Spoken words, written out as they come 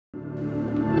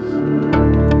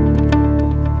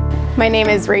My name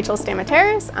is Rachel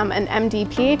Stamateris. I'm an MD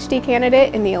PhD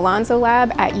candidate in the Alonzo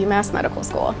Lab at UMass Medical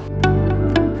School.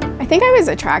 I think I was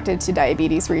attracted to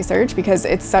diabetes research because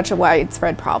it's such a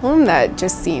widespread problem that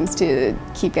just seems to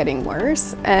keep getting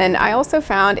worse. And I also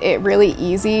found it really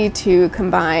easy to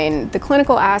combine the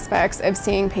clinical aspects of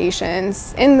seeing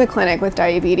patients in the clinic with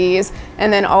diabetes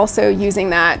and then also using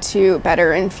that to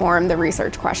better inform the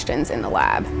research questions in the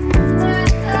lab.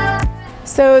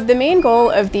 So the main goal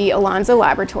of the Alonzo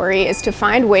laboratory is to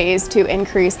find ways to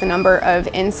increase the number of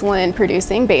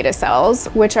insulin-producing beta cells,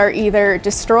 which are either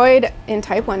destroyed in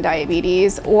type 1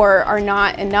 diabetes or are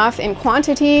not enough in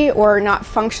quantity or not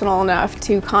functional enough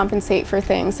to compensate for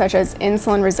things such as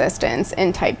insulin resistance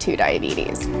in type 2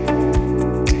 diabetes.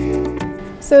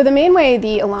 So the main way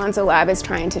the Alonzo lab is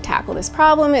trying to tackle this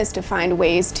problem is to find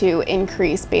ways to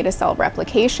increase beta cell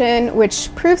replication,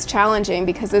 which proves challenging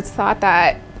because it's thought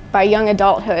that by young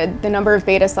adulthood, the number of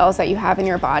beta cells that you have in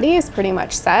your body is pretty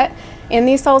much set. And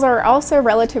these cells are also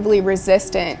relatively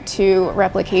resistant to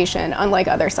replication, unlike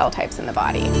other cell types in the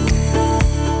body.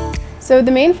 So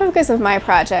the main focus of my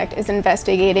project is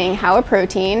investigating how a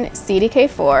protein,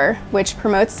 CDK4, which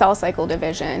promotes cell cycle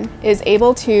division, is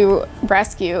able to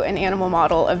rescue an animal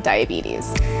model of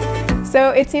diabetes.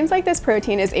 So it seems like this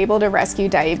protein is able to rescue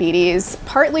diabetes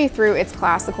partly through its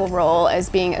classical role as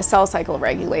being a cell cycle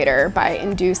regulator by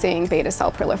inducing beta cell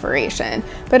proliferation.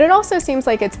 But it also seems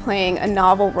like it's playing a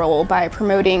novel role by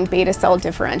promoting beta cell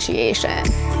differentiation.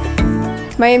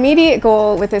 My immediate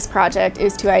goal with this project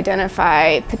is to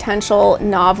identify potential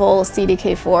novel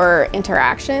CDK4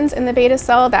 interactions in the beta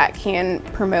cell that can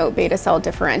promote beta cell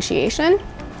differentiation.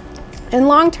 In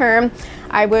long term,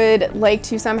 I would like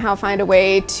to somehow find a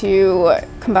way to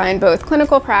combine both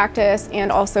clinical practice and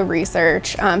also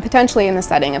research, potentially in the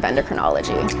setting of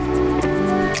endocrinology.